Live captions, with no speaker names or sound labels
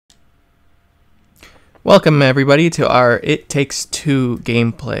Welcome everybody to our It Takes Two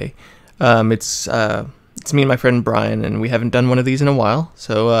gameplay. It's me and my friend Brian, and we haven't done one of these in a while,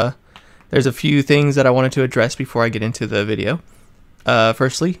 so there's a few things that I wanted to address before I get into the video.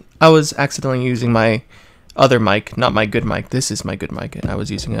 Firstly, I was accidentally using my other mic, not my good mic. This is my good mic, and I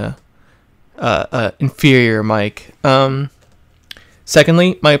was using a inferior mic.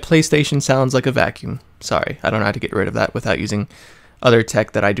 Secondly, my PlayStation sounds like a vacuum. Sorry, I don't know how to get rid of that without using other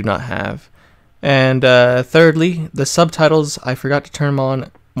tech that I do not have. And thirdly, the subtitles, I forgot to turn them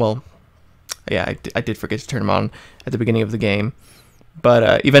on. Well, yeah, I did forget to turn them on at the beginning of the game.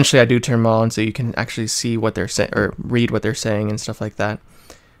 But eventually I do turn them on so you can actually see what they're saying, or read what they're saying and stuff like that.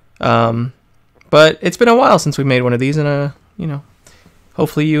 But it's been a while since we made one of these, and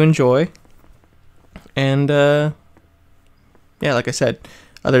hopefully you enjoy. And yeah, like I said,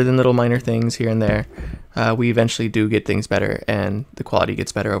 other than little minor things here and there, we eventually do get things better, and the quality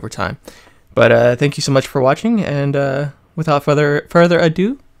gets better over time. But thank you so much for watching, and without further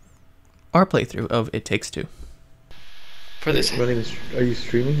ado, our playthrough of It Takes Two. For this, are you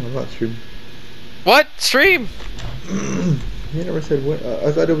streaming? I'm not streaming. What? Stream? You never said what.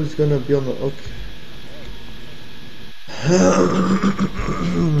 I thought it was gonna be on the. Okay.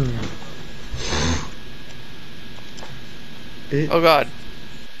 Oh God,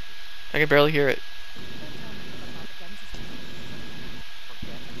 I can barely hear it.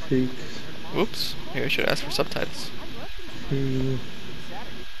 Oops. Maybe I should ask for subtitles. Okay,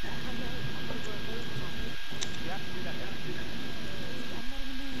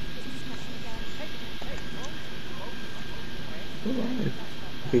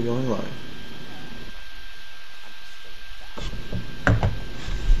 going live.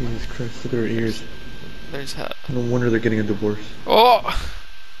 Jesus Christ, look at her ears. There's how. No wonder they're getting a divorce. Oh!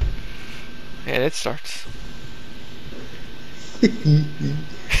 And it starts.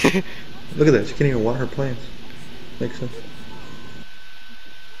 Look at that, she can't even water her plants. Makes sense.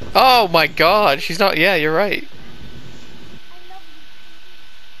 Oh my God, she's not. Yeah, you're right.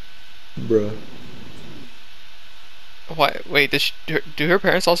 Bruh. Why? Wait, do her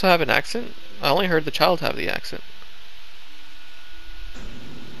parents also have an accent? I only heard the child have the accent.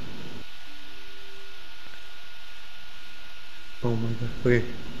 Oh my God. Okay,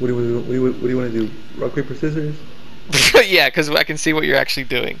 what do you want to do? Rock, paper, scissors? Yeah, because I can see what you're actually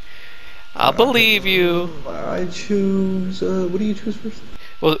doing. I'll believe you. I choose. What do you choose first?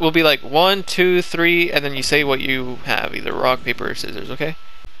 We'll be like 1, 2, 3, and then you say what you have, either rock, paper, or scissors. Okay?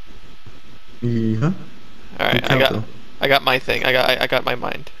 Yeah. All right. I got my thing. I got my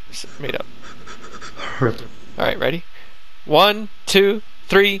mind made up. All right, ready? 1, 2,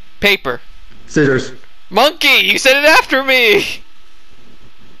 3, paper. Scissors. Monkey, you said it after me.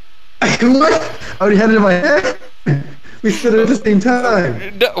 What? I already had it in my head. We said it at the same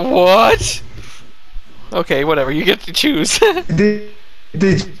time. What? Okay, whatever. You get to choose. Did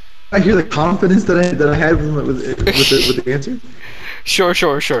I hear the confidence that I had with the answer? Sure.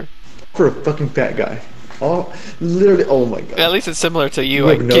 For a fucking fat guy. Oh, literally. Oh my God. At least it's similar to you,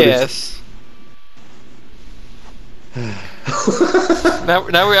 I guess. now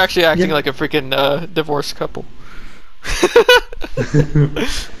we're actually acting like a freaking divorced couple.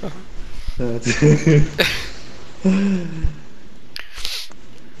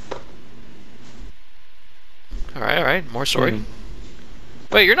 All right. More story.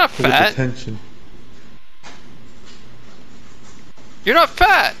 Wait, you're not fat. Attention. You're not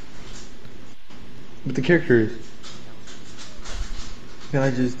fat. But the character is. Can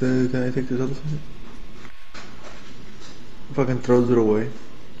I just can I take this other side? Fucking throws it away.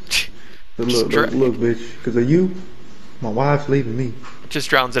 Look, bitch. Because of you, my wife's leaving me. Just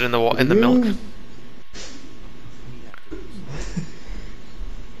drowns it in the milk. Drowns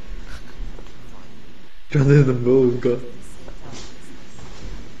it in the milk. God.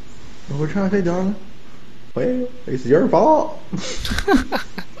 What we're trying to say, darling? Well, it's your fault. It's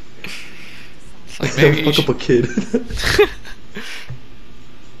like maybe fuck up a kid.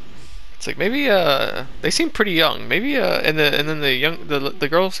 It's like maybe they seem pretty young. Maybe and then the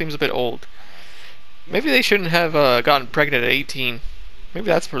girl seems a bit old. Maybe they shouldn't have gotten pregnant at 18. Maybe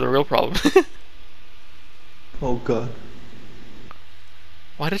that's for the real problem. Oh God.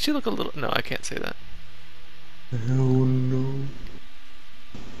 Why did she look a little? No, I can't say that. Oh no.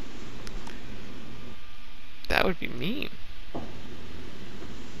 That would be mean.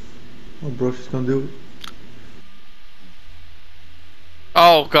 Oh, bro, she's gonna do it.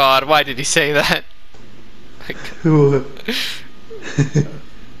 Oh God, why did he say that?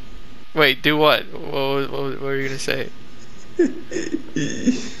 Wait, do what? What were you gonna say?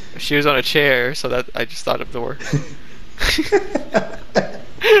 She was on a chair, so that I just thought of the word.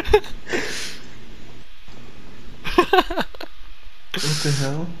 the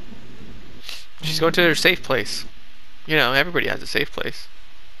hell? She's going to her safe place. You know, everybody has a safe place.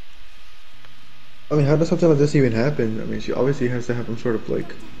 I mean, how does something like this even happen? I mean, she obviously has to have some sort of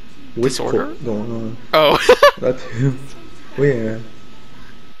like witch Disorder cult going on. Oh. That's well, yeah.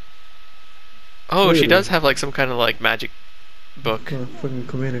 Oh, Look she at does her. have like some kind of like magic book. Gonna fucking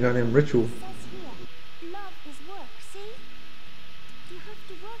commit a goddamn ritual. It says here, love is work, see? You have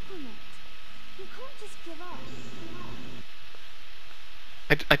to work on it. You can't just give up.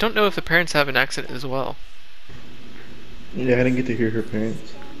 I don't know if the parents have an accent as well. Yeah, I didn't get to hear her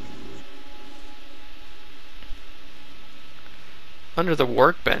parents. Under the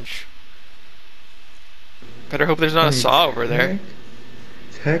workbench. Better hope there's not a saw over there.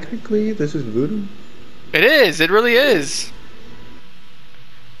 Technically, this is voodoo. It is. It really is.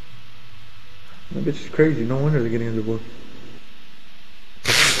 That bitch is crazy. No wonder they're getting a divorce.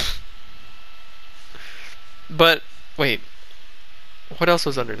 But wait, what else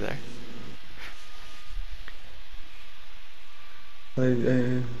was under there? I,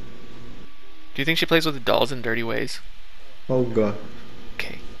 Do you think she plays with the dolls in dirty ways? oh god,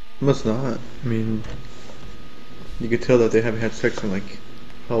 Okay. must not. I mean, you could tell that they haven't had sex in like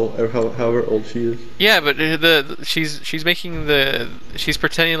however old she is. Yeah, but she's making she's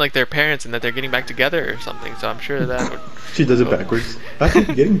pretending like they're parents and that they're getting back together or something. So I'm sure that would. She does it backwards. I keep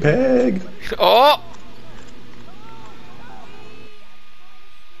getting pegged. Oh.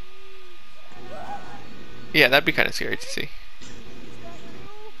 Yeah, that'd be kind of scary to see.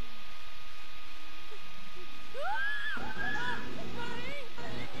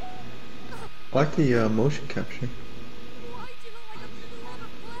 I like the motion capture.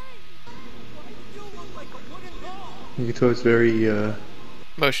 You can tell it's very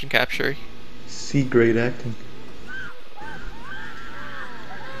Motion capture. C-grade acting.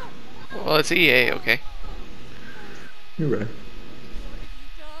 Well, it's EA, okay. You're right.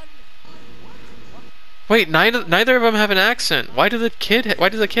 Wait, neither of them have an accent. Why does the kid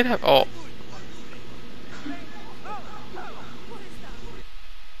have? Oh.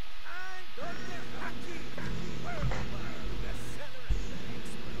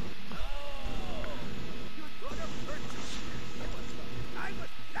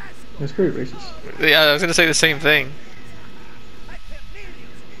 That's very racist. Yeah, I was gonna say the same thing.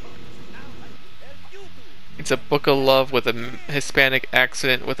 It's a book of love with a Hispanic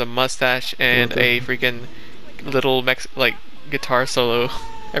accent, with a mustache, and a freaking little guitar solo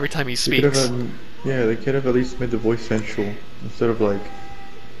every time he speaks. Yeah, they could have at least made the voice sensual instead of like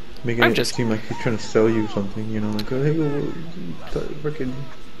making it seem like he's trying to sell you something. You know, like oh, hey, freaking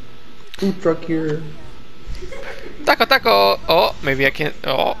food truck here. Taco taco. Oh, maybe I can't.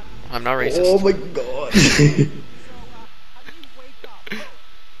 Oh, I'm not racist. Oh my god.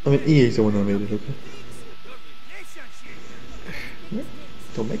 I mean, EA's the one that made it. Okay.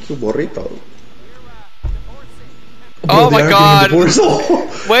 Don't make you burrito. Oh my god!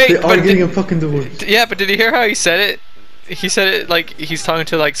 Wait, they are getting a fucking divorce. Yeah, but did you hear how he said it? He said it like he's talking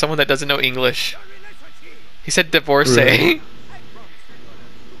to like someone that doesn't know English. He said divorcee. Really?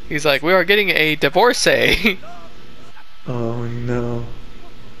 He's like, we are getting a divorcee. Oh no.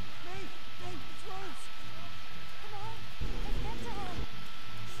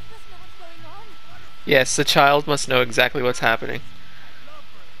 Yes, the child must know exactly what's happening.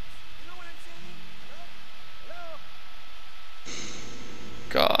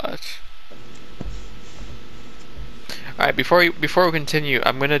 Gosh. Alright, before we continue,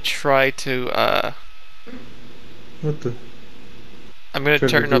 I'm gonna try to What the? I'm gonna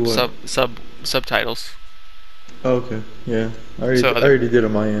turn up subtitles. Oh, okay, yeah. I So already did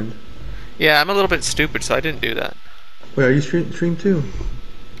on my end. Yeah, I'm a little bit stupid, so I didn't do that. Wait, are you stream too?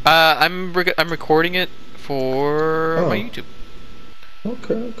 I'm recording it for my YouTube.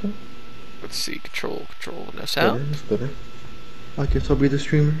 Okay. Let's see, control, no sound. That's better. I guess I'll be the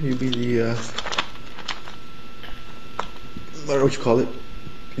streamer. You be the I don't know what you call it,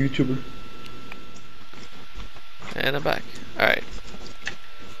 YouTuber. And I'm back. Alright.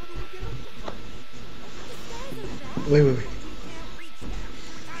 Wait.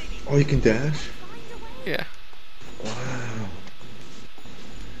 Oh, you can dash? Yeah. Wow.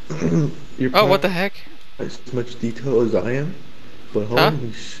 Oh, what the heck? As much detail as I am, but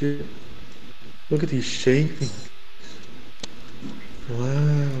holy shit! Look at these shavings.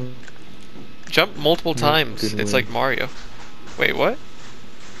 Wow. Jump multiple times. It's like Mario. Wait, what?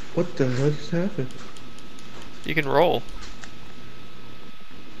 What the hell just happened? You can roll.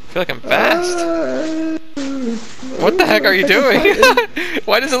 I feel like I'm fast. What the heck are you doing?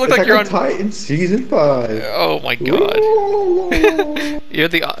 Why does it look like you're on Titan Season 5? Oh my god. You're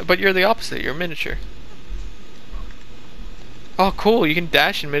the opposite. You're miniature. Oh, cool! You can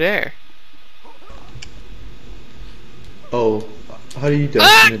dash in midair. Oh, how do you dash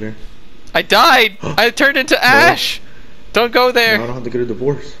Ah! in there? I died. I turned into Ash. Don't go Now I there. don't have to get a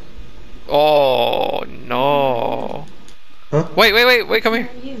divorce. Oh no. Huh? Wait, come here.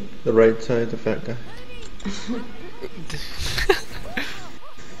 The right side, the fat guy.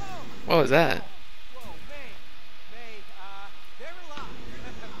 What was that?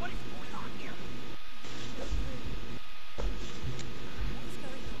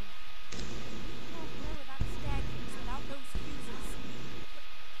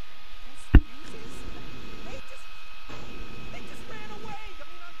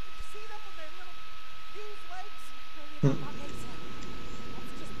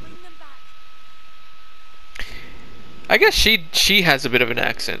 I guess she has a bit of an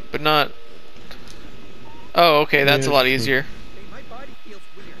accent, but not. Oh, okay, that's a lot easier.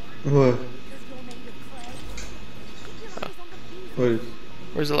 What? What is?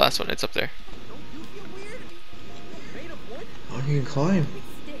 Where's the last one? It's up there. Oh, you can climb.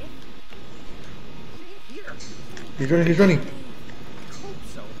 He's running, he's running.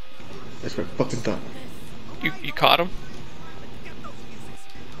 That's what I fucking thought. You caught him?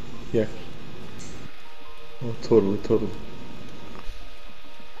 Yeah. Oh, totally.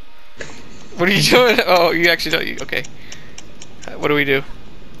 What are you doing? Oh, you actually don't. Okay. What do we do?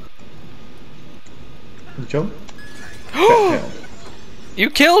 Jump. Fat tail. You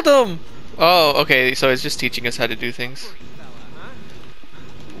killed him! Oh, okay, so it's just teaching us how to do things.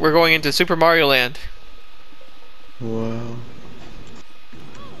 We're going into Super Mario Land. Wow.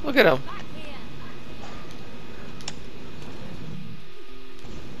 Look at him.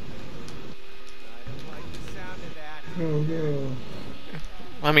 Oh no.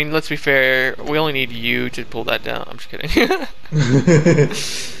 I mean, let's be fair, we only need you to pull that down. I'm just kidding.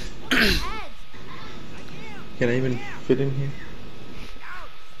 Can I even fit in here?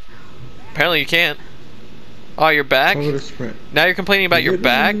 Apparently you can't. Oh, you're back? I'm gonna sprint. Now you're complaining about your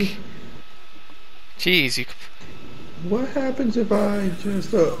back? Literally. Jeez, What happens if I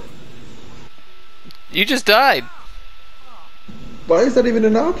just you just died. Why is that even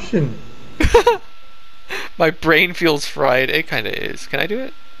an option? My brain feels fried. It kind of is. Can I do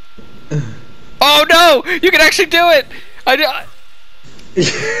it? Oh no! You can actually do it!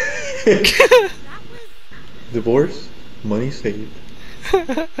 Divorce, money saved.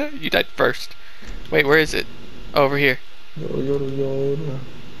 You died first. Wait, where is it? Oh, over here. Yoda.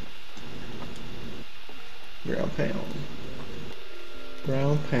 Ground pound.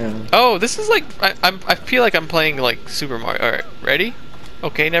 Ground pound. Oh, this is like I feel like I'm playing like Super Mario. All right, ready?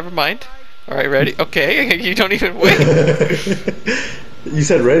 Okay, never mind. All right, ready? Okay, you don't even wait. You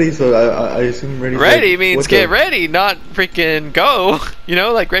said ready, so I assume ready. Ready like, means get ready, not freaking go. You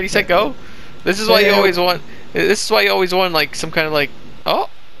know, like ready, set, go. This is why you always want. This is why you always want like some kind of like.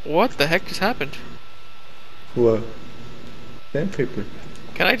 Oh, what the heck just happened? What? Sandpaper.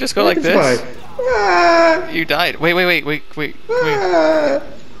 Can I just go like this? Ah! You died. Wait. Ah!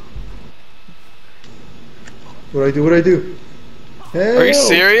 What do I do? Are you Help!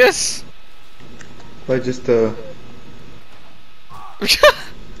 serious? I just Oh!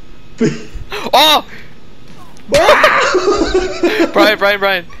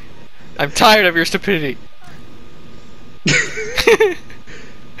 Brian. I'm tired of your stupidity.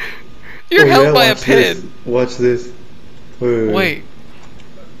 You're held by a pin. Watch this. Wait.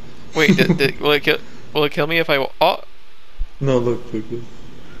 Will it kill me if I? Oh. No, look.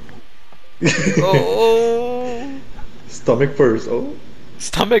 Oh. Stomach first. Oh.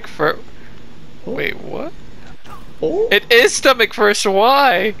 Stomach first. Wait, what? Oh. It is stomach first.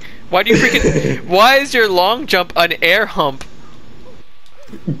 Why? Why do you freaking? Why is your long jump an air hump?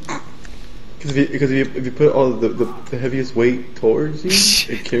 Because if you put all the heaviest weight towards you,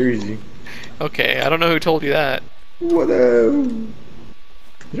 it carries you. Okay, I don't know who told you that. What? Is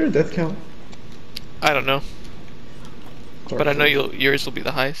there a death count? I don't know, but I know yours will be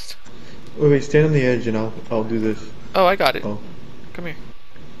the highest. Wait, stand on the edge and I'll do this. Oh, I got it. Oh. Come here.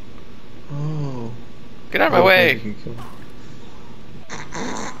 Oh. Get out of my way.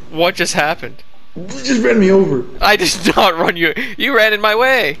 What just happened? You just ran me over. I did not run you. You ran in my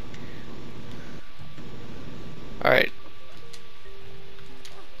way. Alright.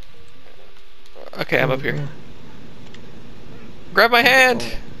 Okay, I'm up here. Grab my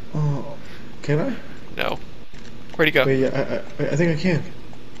hand! Oh. Can I? No. Where'd he go? Wait, yeah, I think I can.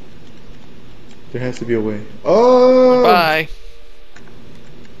 There has to be a way. Oh! Bye.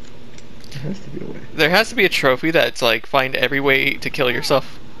 There has to be a way. There has to be a trophy that's like, find every way to kill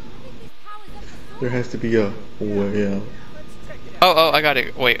yourself. There has to be a way out. Oh, I got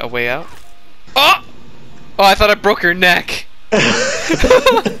it. Wait, a way out? Oh! Oh, I thought I broke your neck. Me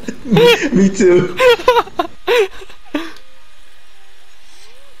too.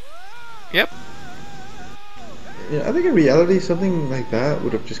 Yep. Yeah, I think in reality something like that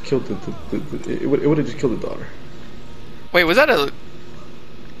would have just killed it would have just killed the daughter. Wait, was that a...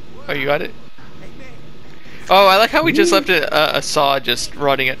 Oh, you got it? Oh, I like how we just left a saw just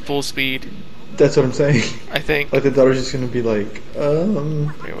running at full speed. That's what I'm saying. I think. Like the daughter's just gonna be like, Wait,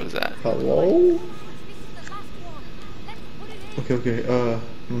 what was that? hello? Okay,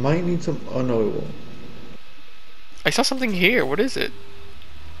 might need some, oh no it won't. I saw something here. What is it?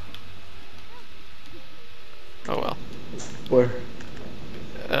 Oh well. Where?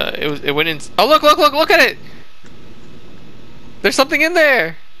 It went in. Oh look at it! There's something in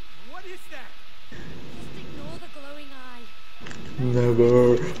there. What is that? Just ignore the glowing eye.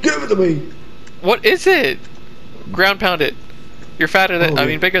 Never. Give it to me! What is it? Ground pound it. You're fatter than, Oh, I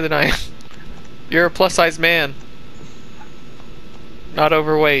mean bigger than I am. You're a plus size man. Not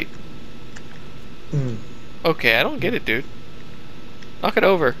overweight. Mm. Okay, I don't get it, dude. Knock it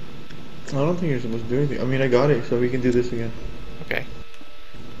over. I don't think you're supposed to do anything. I mean, I got it, so we can do this again. Okay.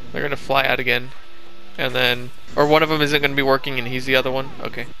 They're gonna fly out again. And then... Or one of them isn't gonna be working and he's the other one?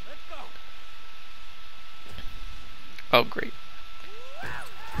 Okay. Oh, great.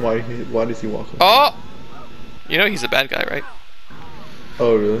 Why does he walk like Oh! You know he's a bad guy, right? that?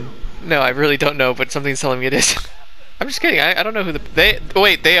 Oh, really? No, I really don't know, but something's telling me it is. I'm just kidding. I don't know who the...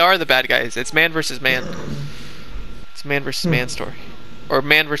 Wait, they are the bad guys. It's man versus man. It's man versus man story. Or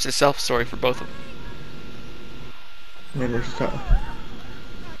man versus self story for both of them. Man versus child.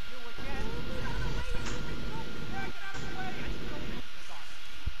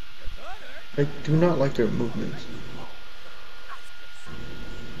 I do not like their movements.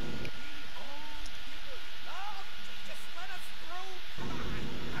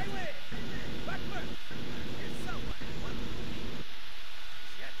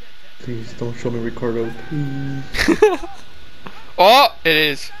 Please don't show me Ricardo, please. Oh! It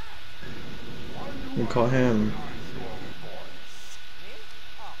is. We caught him.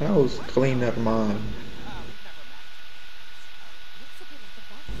 That was clean, never mind.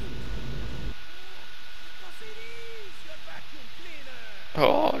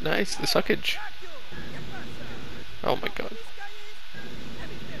 Oh, nice. The suckage. Oh my god.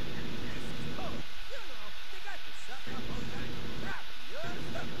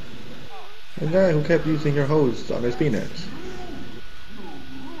 The guy who kept using your hose on his penis.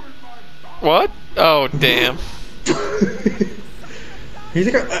 What? Oh, damn.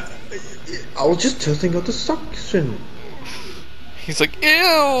 He's like, I was just testing out the suction. He's like, ew!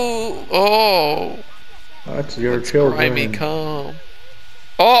 Oh! That's your It's children. grimy cum.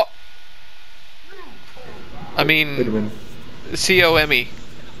 Oh! I Wait a mean, minute. C-O-M-E.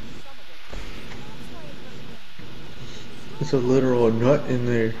 It's a literal nut in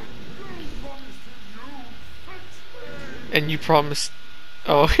there. And you promised...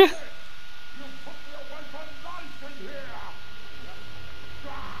 Oh.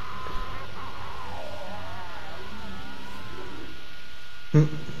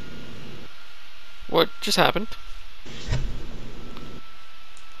 What just happened?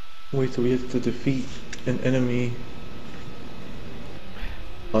 Wait, so we have to defeat an enemy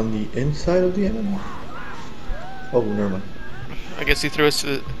on the inside of the enemy? Oh, never mind. I guess he threw us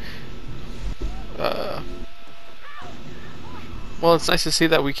to the... Well, it's nice to see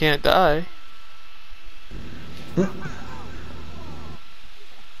that we can't die.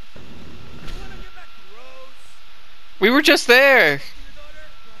 We were just there!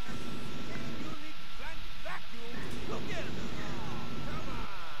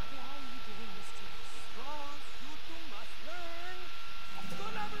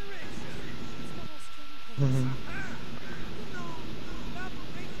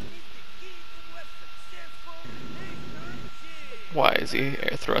 Why is he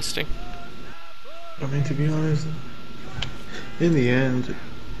air thrusting? I mean, to be honest, in the end,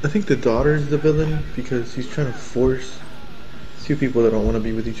 I think the daughter is the villain because he's trying to force two people that don't want to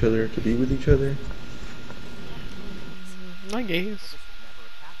be with each other to be with each other. I guess.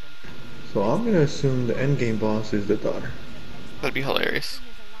 So I'm gonna assume the endgame boss is the daughter. That'd be hilarious.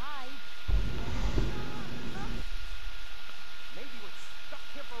 Maybe we're stuck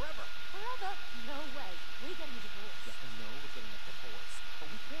here forever. Forever? No way. We're getting a divorce. I know we're getting a divorce, but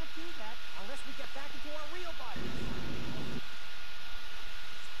we can't do that unless we get back into our real bodies.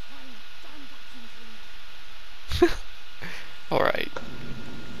 Fine. Damn vacuum cleaner. Alright.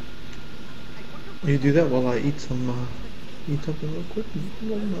 You do that while I eat some, eat something real quick.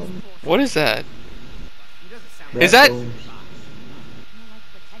 What is that? He doesn't sound Is that- Bones.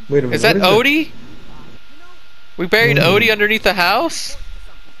 Wait a minute. Is that what Odie? We buried Odie underneath the house?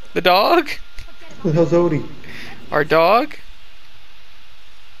 The dog? Who the hell's Odie? Our dog?